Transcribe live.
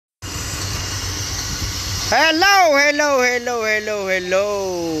Hello.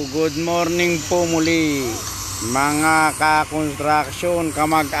 Good morning po muli mga ka-construction,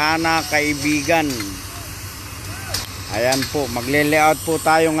 kamag-anak, kaibigan. Ayan po, magle-layout po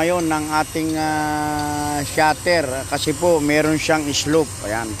tayo ngayon ng ating shutter kasi po meron siyang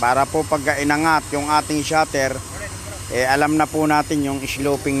slope. Ayan, para po pag inangat yung ating shutter, alam na po natin yung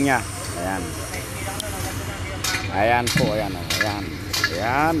sloping niya. Ayan po, ayan.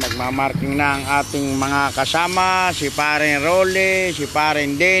 Ayan, nagmamarking na ang ating mga kasama, si paring Rolly, si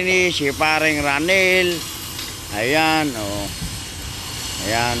paring Dennis, si paring Ranel. Ayan, oh.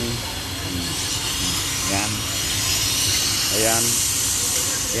 Ayan.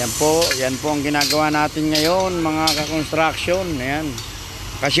 Ayan po, yan po ang ginagawa natin ngayon, mga ka-construction. Ayan.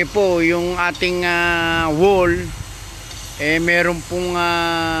 Kasi po yung ating wall meron pong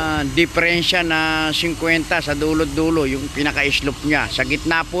diferensya na 50 sa dulo-dulo yung pinaka-slope niya. Sa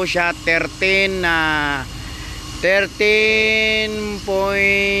gitna po siya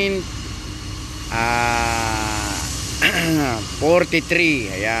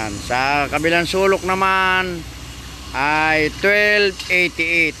 13.43. Ayan. Sa kabilang sulok naman ay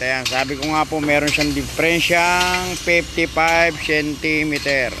 12.88. Ayan, sabi ko nga po meron siyang diferensyang 55 cm.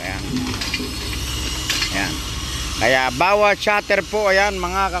 Ayan. Ayan. Kaya bawat shutter po, ayan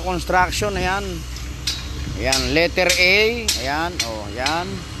mga ka-construction, ayan. Ayan, letter A, ayan, oh, ayan.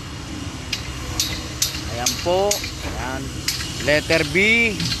 Ayan po, ayan. Letter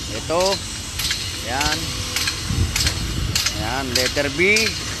B, ito. Ayan. Ayan, letter B.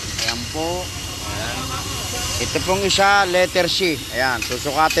 Ayan po. Ayan. Ito pong isa, letter C. Ayan,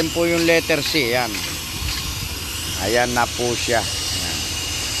 susukatin po yung letter C, ayan. Ayan na po siya. Ayan.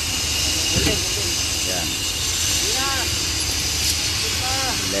 Ayan.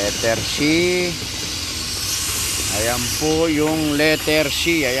 Letter C. Ayan po yung letter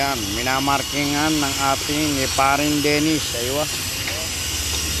C. Ayan, minamarkingan ng ating ni paring Dennis. Aywa.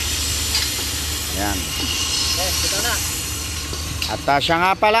 Ayan. At siya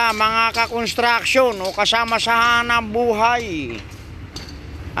nga pala mga ka-construction o kasama sa hanap buhay.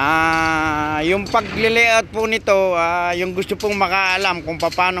 Yung pag-layout po nito, yung gusto pong makaalam kung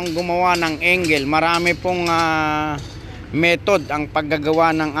paano gumawa ng angle, marami pong method ang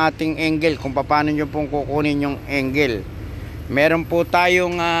paggagawa ng ating angle, kung paano nyo pong kukunin yung angle. Meron po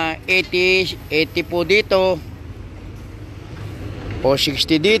tayong 80 po dito o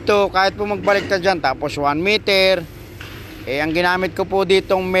 60 dito, kahit po magbalik ta dyan, tapos 1 meter. Ang ginamit ko po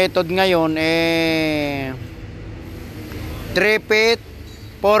ditong method ngayon 3 feet,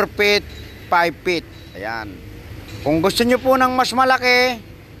 4 feet, 5 feet. Ayan. Kung gusto nyo po ng mas malaki,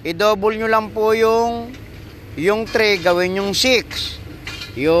 i-double nyo lang po yung 3 gawin yung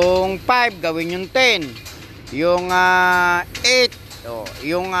 6, yung 5 gawin yung 10, yung 8,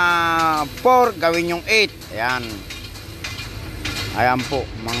 yung 4 gawin yung 8. Ayan. Ayan po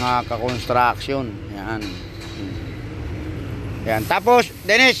mga ka-construction. Ayan. Ayan. Tapos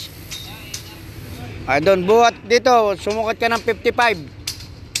Dennis, doon buhat dito, sumukat ka ng 55.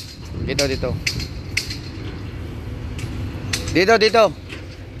 Dito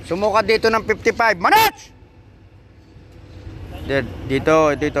sumukat dito ng 55. Manats!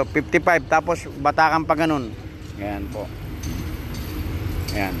 Dito 55, tapos batakan pa ganun. Ayan po.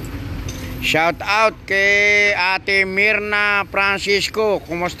 Ayan. Shout out kay Ate Mirna Francisco.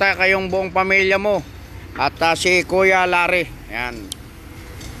 Kumusta kayong buong pamilya mo? At si Kuya Larry. Ayan.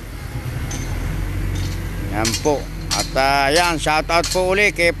 Ayan po. At ayan, shout out po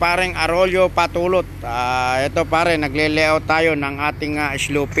uli kay paring Arroyo Patulot. Ito pare, nagle-layout tayo ng ating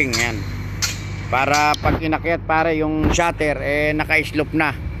sloping. Ayan. Para pag inakyat pare yung shutter naka-slope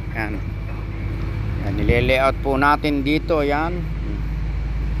na. Yan. Yan, nile-layout po natin dito, yan.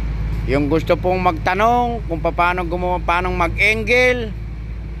 Yung gusto pong magtanong kung paano gumawa, paano mag-angle,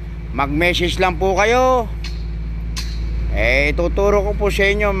 mag-message lang po kayo. Ituturo ko po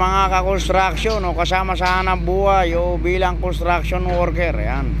sa inyo mga ka-construction o kasama sa hanap buhay o bilang construction worker.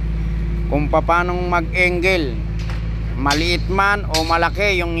 Yan. Kung paano mag-angle, maliit man o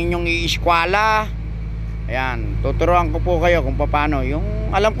malaki yung inyong i-skwala. Ayan, tuturuan ko po kayo kung paano. Yung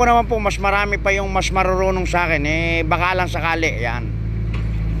alam ko naman po mas marami pa yung mas marurunong sa akin, baka lang sakali. Ayan.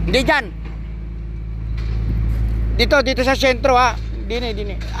 Hindi dyan. Dito sa sentro ha. Dini.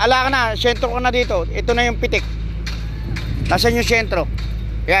 Ala ka na, sentro ka na dito. Ito na yung pitik. Nasaan yung sentro?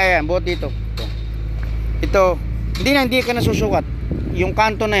 Ayan, buhat dito. Ito. Hindi ka na susukat. Yung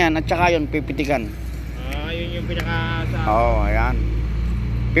kanto na yan at saka yun pipitikan. Yun yung pinaka ayan.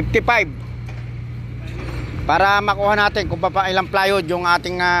 55. Para makuha natin kung ilang plywood yung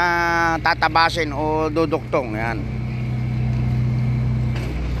ating tatabasin o duduktong. Ayan.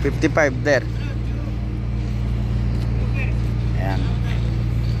 55 there.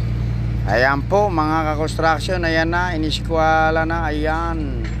 Ayan po mga ka-construction, ayan na, iniskwala na,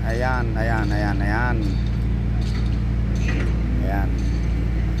 ayan. Ayan.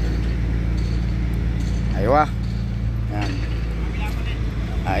 Aywa. Ayan.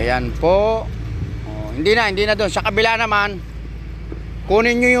 Ayan po. Oh, hindi na doon. Sa kabila naman,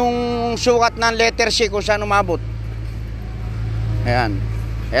 kunin nyo yung sukat ng letter C kung saan umabot. Ayan.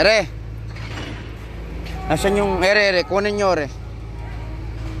 Ere. Nasaan yung ere? Kunin nyo ere.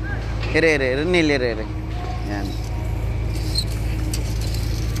 Ere. Ayan.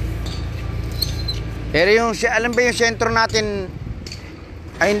 Ere yung, alam ba yung sentro natin?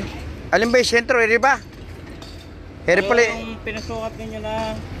 Ay, alam ba yung sentro? Ere ba? Ere pala. Yung pinasukat ninyo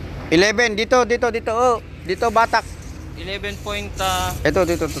na 11. Dito. Oh. Dito, batak. 11 point... Ito.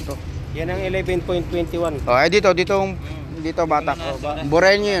 yan ang 11.21. Oh, dito batak.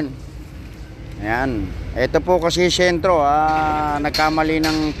 Burahin nyo yun. Ayan. Ito po kasi sentro. Nagkamali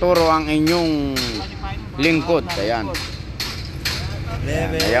ng turo ang inyong lingkod. Ayan.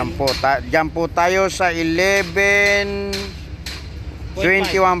 Ayan po. Diyan po tayo sa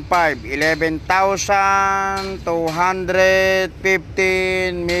 11.21.5.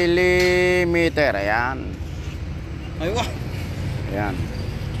 11,215 millimeter. Ayan. Aywa. Ayan.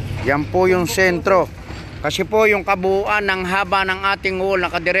 Yan po yung sentro. Kasi po yung kabuuan ng haba ng ating wall,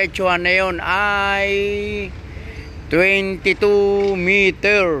 nakadiretsuhan na yun ay 22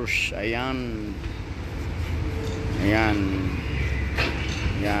 meters. Ayan.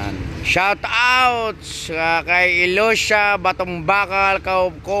 Shout out kay Ilosha Batumbakal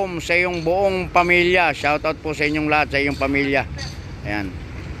Kaupkom sa iyong buong pamilya. Shout out po sa inyong lahat, sa iyong pamilya. Ayan.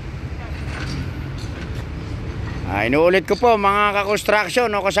 Inuulit ko po mga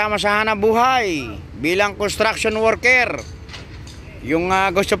ka-construction, kasama sa hanap buhay bilang construction worker. Yung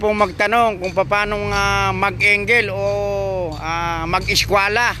gusto pong magtanong kung paano mag-angle o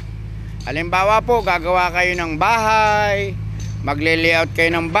mag-iskwala. Halimbawa po, gagawa kayo ng bahay, magle-layout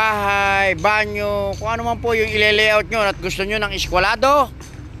kayo ng bahay, banyo, kung ano man po yung ile-layout nyo at gusto nyo ng iskwalado,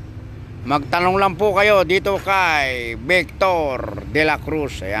 magtanong lang po kayo dito kay Victor de la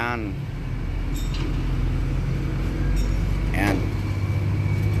Cruz. Ayan.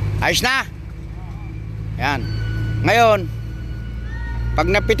 Ayos na. Ayan. Ngayon, pag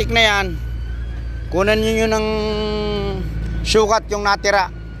napitik na yan, kunan nyo ng sukat yung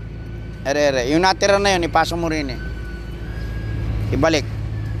natira. Yung natira na yun, ipasok mo rin ibalik.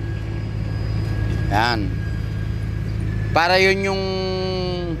 Ayan. Para yun yung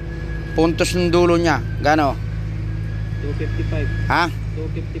puntos ng dulo niya. Gano? 255. Ha?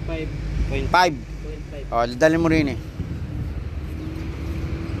 255.5. O, dali mo rin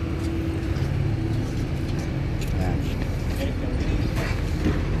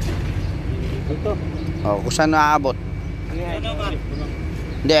Ito. O, kung saan naaabot.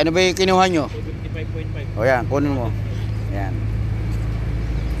 Hindi, ano ba yung kinuha nyo? 255.5. O yan, kunin mo. Yan.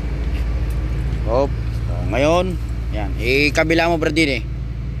 O, ngayon, yan. Ikabila mo bro din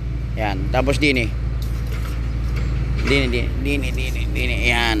Yan, tapos din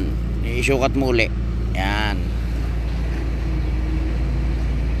Yan. Isukat mo uli. Yan.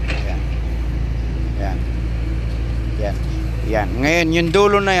 Yan. Ngayon, yung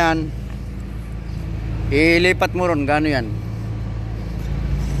dulo na yan, ilipat mo ron, gano yan?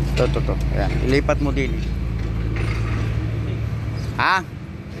 To. Ayan, ilipat mo din. Ha?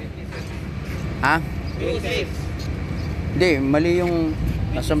 26. Hindi, mali yung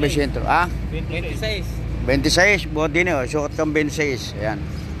nasa sentro. 26. 26, buhat din sukat kang 26. Ayan.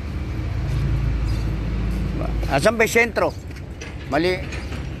 Asan ba sentro? Mali.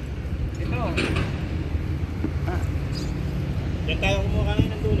 Ito. Diyan tayo kumuha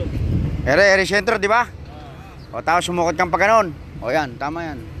kanina ng dulo. Ere sentro, di ba? O tapos sumukot kang pa ganon. O yan, tama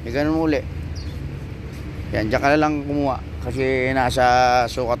yan. May ganon muli. Yan, diyan ka na lang kumuha. Kasi nasa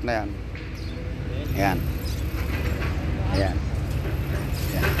sukat na yan. Ayan.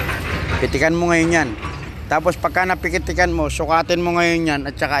 Pitikan mo ngayon yan. Tapos pagka napikitikan mo, sukatin mo ngayon yan.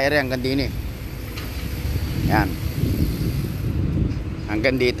 At saka ere, hanggang din Yan.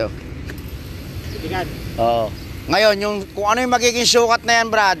 Hanggang dito. Pitikan. Oo. Ngayon, kung ano yung magiging sukat na yan,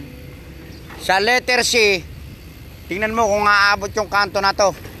 Brad, sa letter C, tingnan mo kung aabot yung kanto na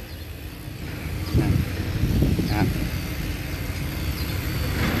to. Yan.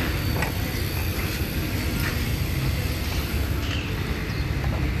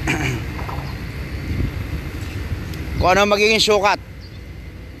 Kung ano magiging sukat.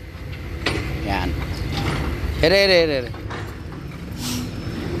 Yan. Ere.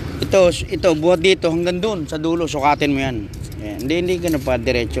 Ito, buhat dito hanggang dun sa dulo, sukatin mo yan. Yan. Hindi ka na pa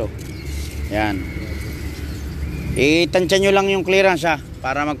diretso. Yan. Itansya nyo lang yung clearance ha.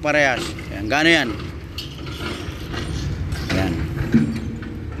 para magparehas. Ayan, gano'n yan. Ayan.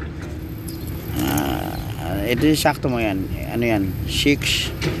 Ito yung sakto mo yan. Ano yan?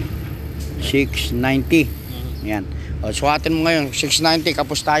 690. Ayan. O, sukatin mo ngayon. 690.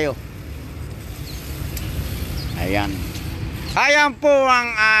 Kapos tayo. Ayan. Ayan po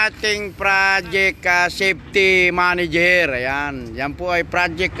ang ating project safety manager. Ayan. Yan po ay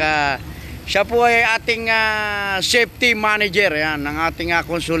project siya po ay ating safety manager. Ayan. Ang ating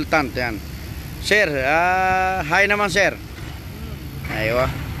consultant. Ayan. Sir, hi naman sir.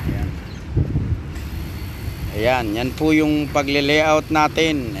 Aywa. Ayan. Ayan. Yan po yung pagle-layout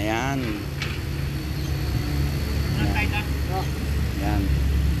natin. Ayan. Ayan.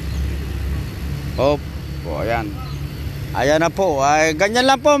 Hop. O, ayan. Ayan na po. Ay, ganyan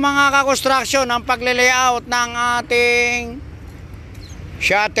lang po mga ka-construction ang pagle-layout ng ating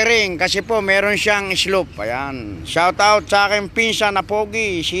shuttering. Kasi po meron siyang slope. Ayan. Shout out sa aking pinsan na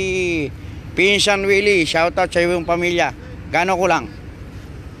pogi. Si Pinsan Willie. Shout out sa iyong pamilya. Gano'n ko lang?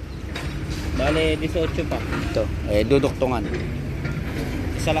 Bale, 18 pa. Ito. Duduktungan.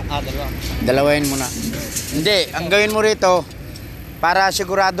 Isa lang, dalawa. Dalawain mo na. Hindi. Ang gawin mo rito, para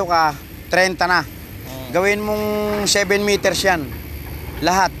sigurado ka, 30 na. Gawin mong 7 meters yan.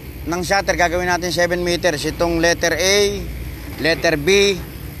 Lahat ng shutter gagawin natin 7 meters. Itong letter A, letter B,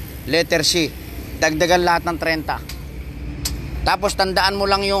 letter C. Dagdagan lahat ng 30. Tapos tandaan mo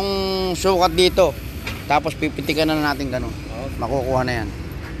lang yung sukat dito. Tapos pipitikan na natin ganun. Makukuha na yan.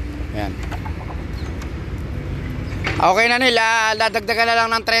 Yan. Okay na nila. Dadagdagan na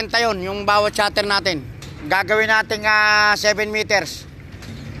lang ng 30 yon yung bawat shutter natin. Gagawin natin 7 meters.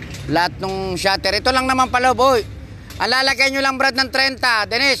 Lahat ng shutter. Ito lang naman pala, boy. Ang lalagay nyo lang, Brad, ng 30.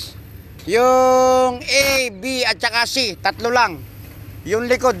 Dennis, yung A, B, at saka C. Tatlo lang. Yung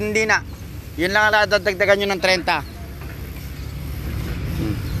likod, hindi na. Yun lang ang dadagdagan nyo ng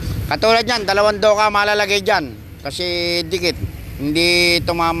 30. Katulad yan, 2 doka malalagay dyan. Kasi dikit. Hindi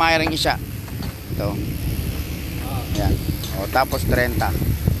tumama yung isa. Ito. Yan. O, tapos 30.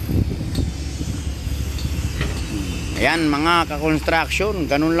 Ayan mga ka-construction,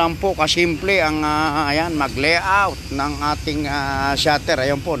 ganun lang po kasimple ang ayan, mag-layout ng ating shutter.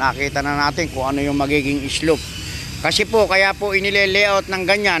 Ayan po, nakita na natin kung ano yung magiging slope. Kasi po, kaya po inile-layout ng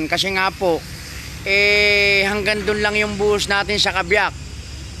ganyan kasi nga po, hanggang dun lang yung buhos natin sa kabiyak.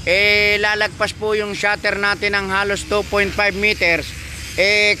 Lalagpas po yung shutter natin ng halos 2.5 meters.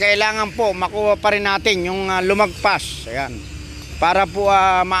 Kailangan po makuha pa rin natin yung lumagpas. Ayan. Para po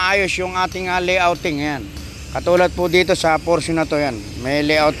maayos yung ating layouting. Ayan. Katulad po dito sa portion na to, yan. May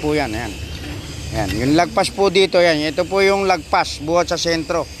layout po yan. Ayan. Ayan. Yung lagpas po dito, yan. Ito po yung lagpas buhat sa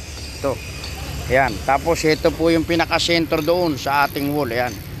sentro. Ito. Ayan. Tapos ito po yung pinaka-sentro doon sa ating wall.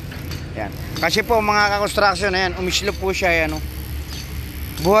 Ayan. Ayan. Kasi po mga ka-construction, ayan, umislop po siya. Ayan, oh.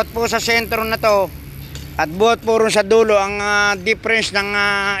 Buhat po sa sentro na to at buhat po rin sa dulo. Ang difference ng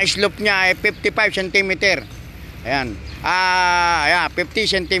slope niya ay 55 cm. Ayan. Ayan, 50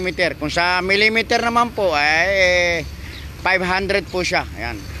 cm. Kung sa millimeter naman po ay 500 po siya.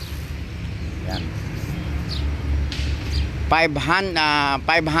 Ayan. Ayan.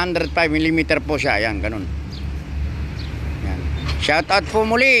 505 mm po siya. Ayan, ganun. Ayan. Shout out po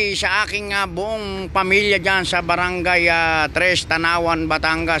muli sa aking buong pamilya dyan sa Barangay 3, Tanawan,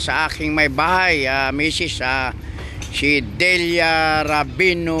 Batangas. Sa aking may bahay, Mrs. Si Delia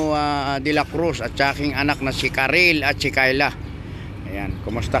Rabino de la Cruz at sa aking anak na si Karil at si Kayla. Ayan,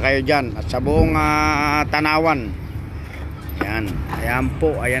 kumusta kayo dyan? At sa buong Tanawan. Ayan, ayan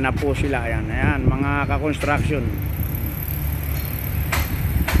po, ayan na po sila. Ayan, ayan, mga ka-construction.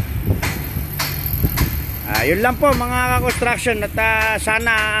 Yun lang po mga ka-construction. At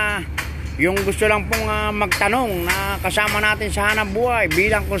sana yung gusto lang pong magtanong na kasama natin sa hanap buhay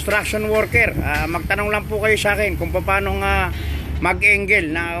bilang construction worker, magtanong lang po kayo sa akin kung paano mag-angle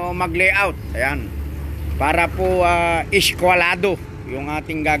o mag-layout. Ayan. Para po iskwalado yung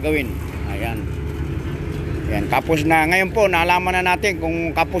ating gagawin. Ayan. Ayan. Kapos na. Ngayon po, nalaman na natin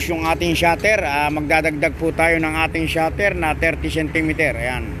kung kapos yung ating shutter. Magdadagdag po tayo ng ating shutter na 30 cm.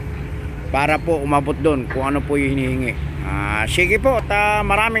 Ayan. Para po umabot doon kung ano po yung hinihingi. Sige po,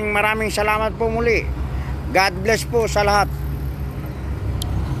 maraming salamat po muli. God bless po sa lahat.